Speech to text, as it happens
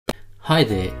Hi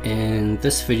there, in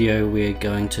this video we're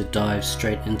going to dive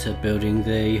straight into building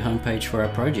the homepage for our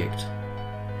project.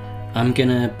 I'm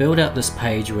gonna build out this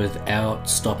page without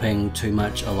stopping too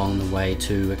much along the way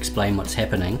to explain what's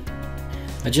happening.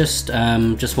 I just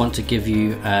want to give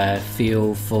you a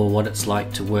feel for what it's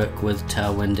like to work with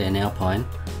Tailwind and Alpine.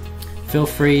 Feel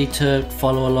free to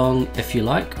follow along if you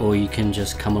like, or you can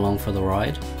just come along for the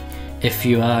ride. If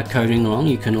you are coding along,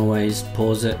 you can always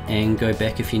pause it and go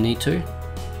back if you need to.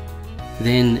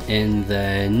 Then in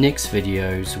the next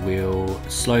videos we'll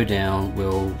slow down,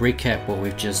 we'll recap what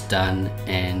we've just done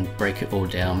and break it all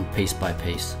down piece by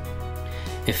piece.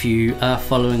 If you are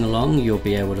following along, you'll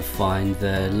be able to find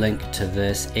the link to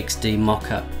this XD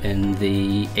mockup in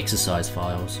the exercise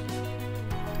files.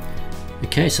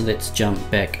 Okay, so let's jump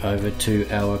back over to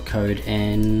our code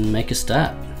and make a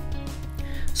start.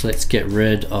 So let's get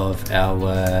rid of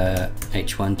our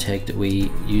h1 tag that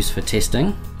we use for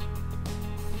testing.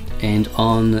 And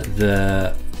on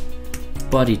the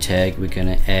body tag we're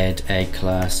going to add a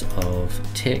class of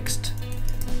text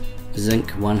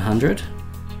zinc100.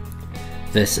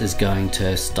 This is going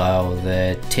to style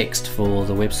the text for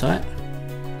the website.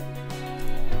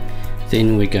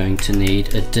 Then we're going to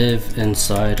need a div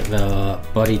inside of our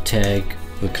body tag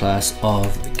with class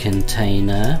of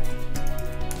container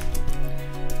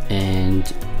and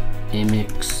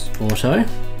mx auto.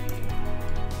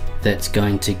 That's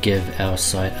going to give our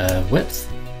site a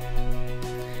width.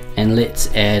 And let's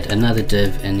add another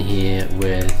div in here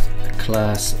with a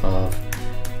class of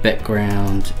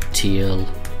background teal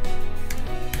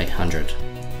 800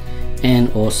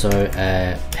 and also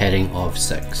a padding of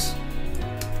 6.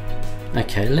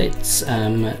 Okay,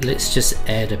 let's just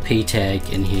add a p tag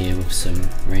in here with some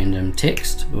random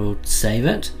text. We'll save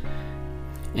it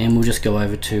and we'll just go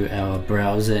over to our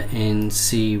browser and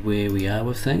see where we are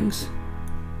with things.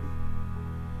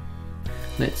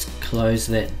 Let's close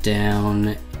that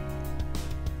down,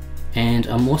 and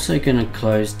I'm also going to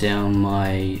close down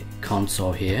my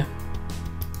console here.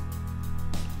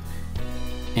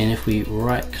 And if we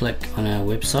right click on our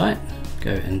website,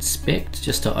 go inspect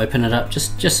just to open it up,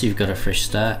 just so you've got a fresh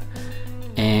start.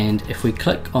 And if we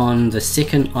click on the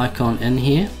second icon in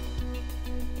here,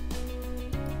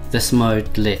 this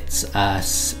mode lets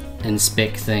us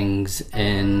inspect things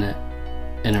in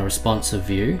a responsive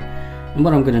view. And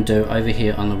what I'm going to do over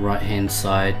here on the right hand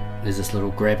side is this little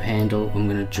grab handle. I'm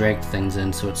going to drag things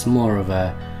in so it's more of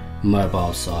a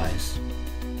mobile size.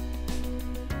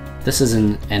 This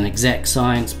isn't an exact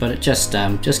science, but it just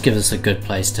gives us a good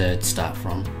place to start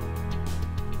from.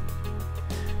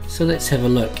 So let's have a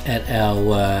look at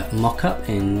our mock-up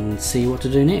and see what to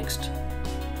do next.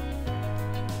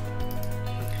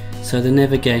 So the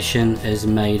navigation is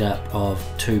made up of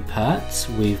two parts.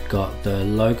 We've got the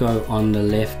logo on the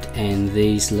left and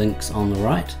these links on the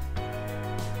right.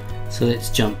 So let's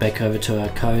jump back over to our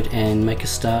code and make a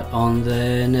start on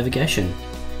the navigation.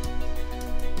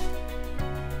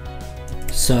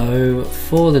 So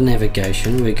for the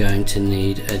navigation we're going to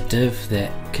need a div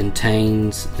that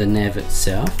contains the nav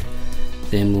itself.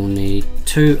 Then we'll need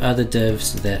two other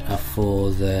divs that are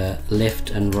for the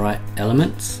left and right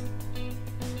elements.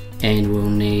 And we'll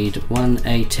need one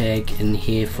A tag in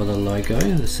here for the logo.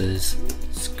 This is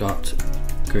Scott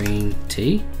Green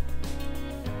Tea.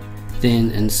 Then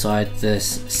inside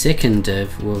this second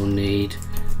div we'll need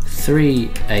three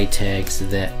A tags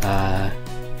that are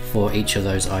for each of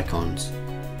those icons.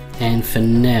 And for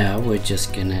now we're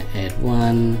just gonna add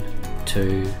 1,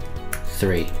 2,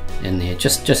 3 in there,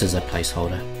 just as a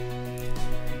placeholder.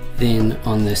 Then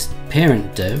on this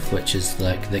parent div, which is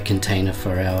like the container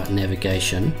for our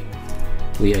navigation,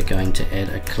 we are going to add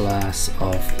a class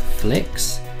of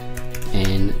flex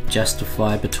and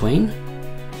justify between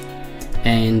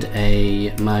and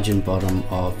a margin bottom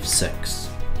of 6.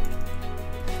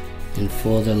 And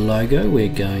for the logo we're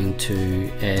going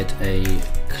to add a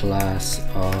class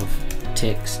of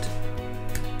text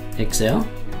XL.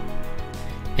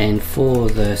 And for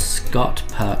the Scott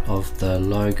part of the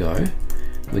logo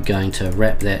we're going to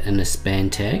wrap that in a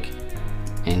span tag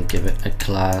and give it a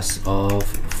class of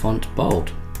font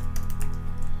bold.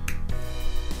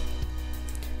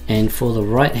 And for the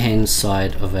right hand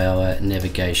side of our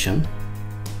navigation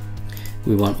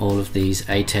we want all of these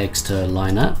A tags to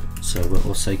line up, so we're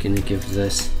also going to give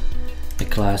this a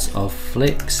class of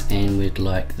flex and we'd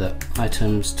like the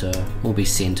items to all be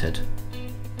centered.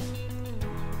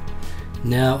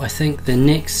 Now I think the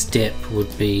next step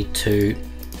would be to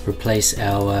replace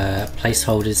our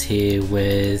placeholders here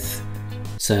with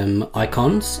some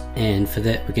icons, and for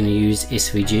that we're going to use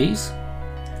SVGs.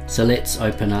 So let's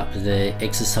open up the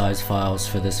exercise files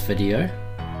for this video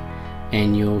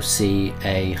and you'll see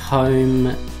a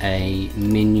home, a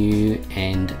menu,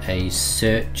 and a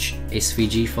search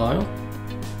SVG file.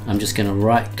 I'm just going to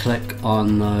right click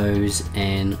on those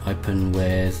and open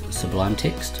with Sublime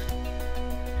Text.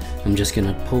 I'm just going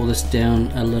to pull this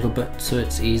down a little bit so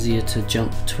it's easier to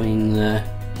jump between the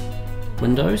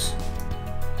windows.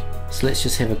 So let's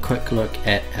just have a quick look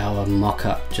at our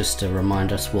mock-up just to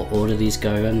remind us what order these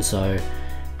go in. So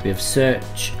we have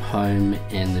search, home,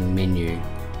 and the menu.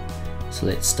 So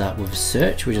let's start with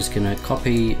search. We're just going to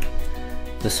copy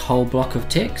this whole block of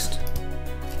text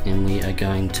and we are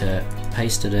going to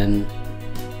paste it in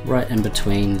right in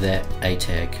between that A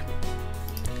tag.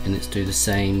 And let's do the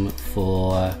same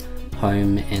for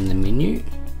home and the menu.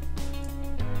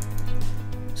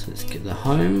 So let's get the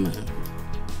home,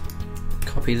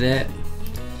 copy that,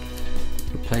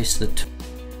 replace the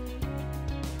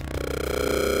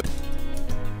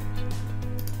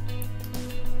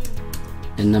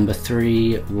and number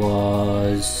 3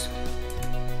 was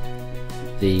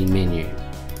the menu.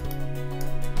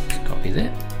 Just copy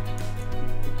that,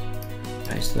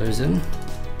 paste those in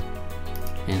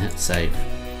and hit save.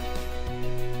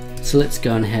 So let's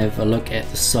go and have a look at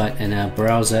the site in our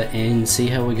browser and see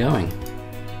how we're going.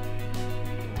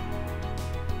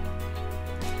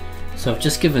 So I've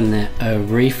just given that a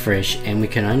refresh and we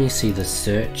can only see the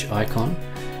search icon,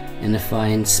 and if I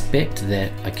inspect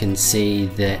that I can see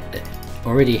that it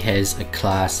already has a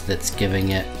class that's giving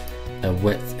it a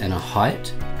width and a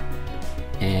height,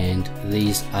 and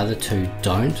these other two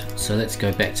don't. So let's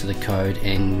go back to the code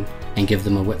and give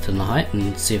them a width and a height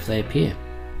and see if they appear.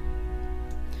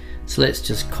 So let's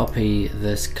just copy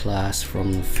this class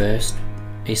from the first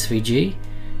SVG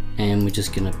and we're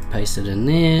just going to paste it in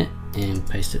there and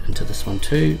paste it into this one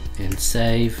too and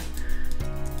save.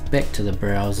 Back to the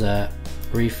browser,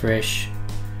 refresh,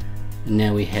 and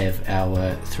now we have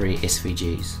our 3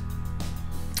 SVGs.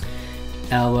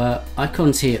 Our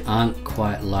icons here aren't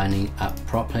quite lining up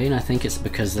properly, and I think it's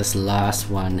because this last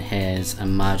one has a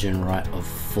margin right of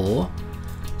 4.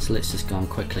 So let's just go and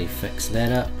quickly fix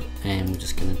that up, and we're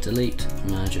just going to delete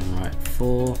margin right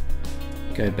 4,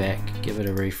 go back, give it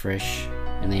a refresh,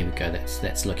 and there we go,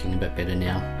 that's looking a bit better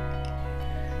now.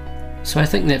 So I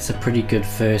think that's a pretty good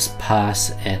first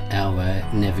pass at our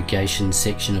navigation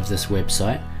section of this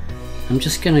website. I'm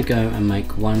just going to go and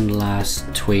make one last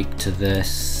tweak to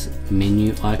this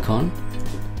menu icon,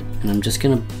 and I'm just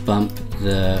going to bump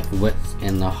the width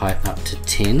and the height up to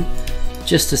 10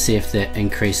 just to see if that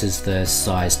increases the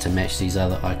size to match these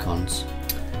other icons.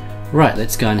 Right,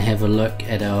 let's go and have a look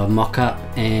at our mock-up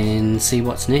and see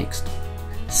what's next.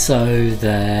 So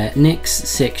the next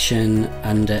section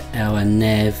under our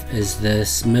nav is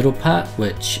this middle part,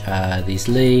 which are these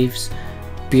leaves,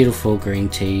 beautiful green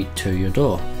tea to your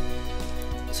door.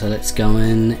 So let's go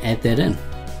and add that in.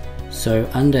 So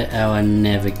under our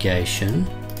navigation,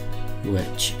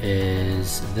 which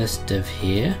is this div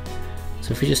here,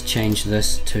 so if we just change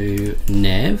this to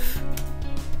nav,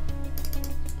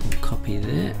 we'll copy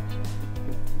that,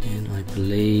 and I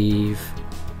believe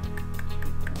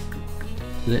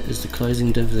that is the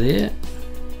closing div there.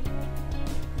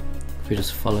 If we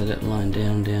just follow that line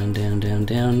down, down, down, down,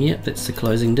 down, yep, that's the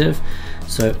closing div.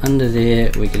 So under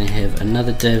there we're going to have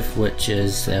another div which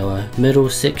is our middle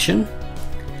section.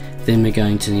 Then we're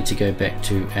going to need to go back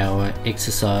to our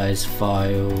exercise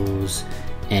files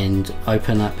and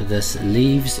open up this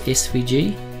leaves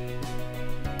SVG.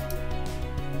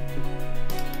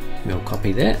 We'll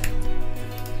copy that,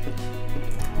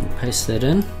 we'll paste that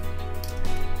in,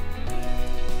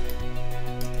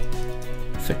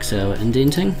 fix our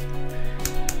indenting.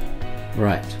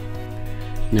 Right,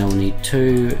 now we'll need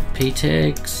 2 p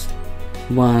tags,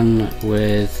 one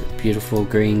with beautiful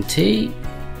green tea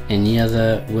and the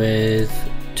other with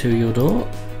to your door.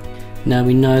 Now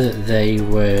we know that they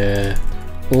were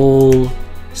all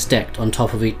stacked on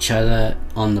top of each other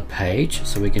on the page,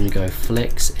 so we're going to go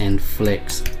flex and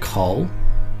flex col,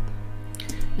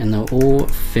 and they're all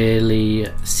fairly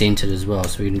centered as well,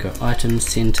 so we can go item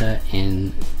center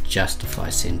and justify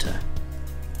center.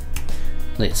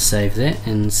 Let's save that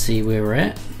and see where we're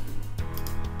at.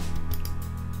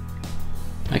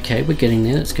 Okay, we're getting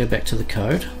there. Let's go back to the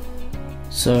code.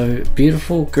 So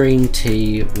beautiful green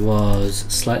tea was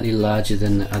slightly larger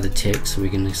than the other text, so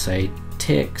we're going to say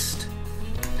text,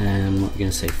 and we're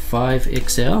going to say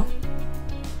 5XL.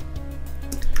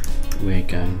 We're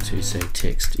going to say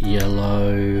text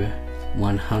yellow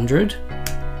 100,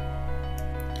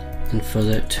 and for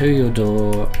the to your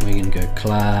door we're going to go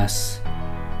class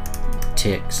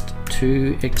text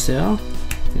 2XL.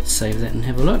 Let's save that and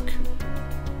have a look.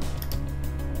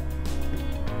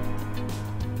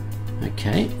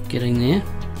 Okay, getting there.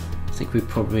 I think we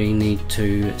probably need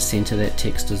to center that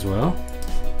text as well.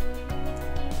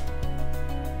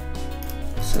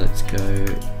 So let's go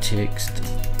text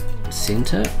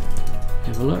center,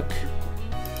 have a look.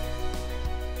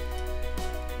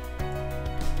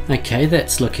 Okay,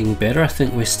 that's looking better. I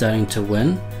think we're starting to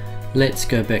win. Let's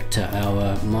go back to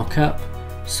our mockup.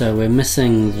 So we're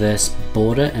missing this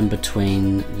border in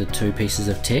between the two pieces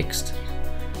of text.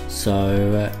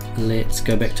 So let's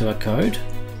go back to our code.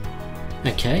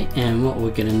 Okay, and what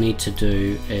we're going to need to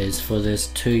do is for this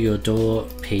to your door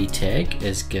p tag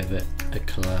is give it a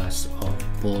class of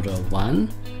border1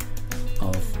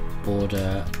 of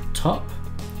border top.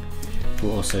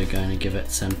 We're also going to give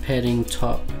it some padding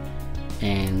top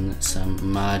and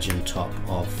some margin top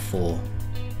of 4.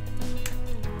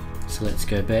 So let's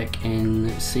go back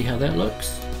and see how that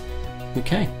looks.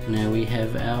 Okay, now we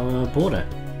have our border.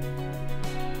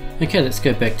 Okay, let's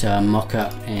go back to our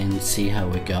mockup and see how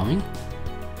we're going.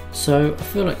 So I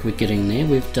feel like we're getting there.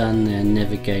 We've done the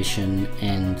navigation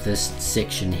and this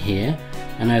section here.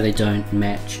 I know they don't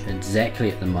match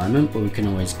exactly at the moment, but we can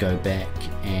always go back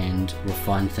and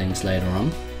refine things later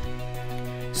on.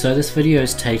 So this video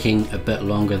is taking a bit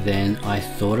longer than I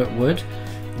thought it would.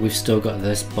 We've still got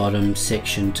this bottom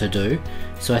section to do.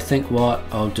 So I think what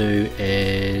I'll do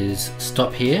is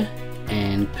stop here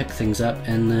and pick things up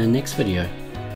in the next video.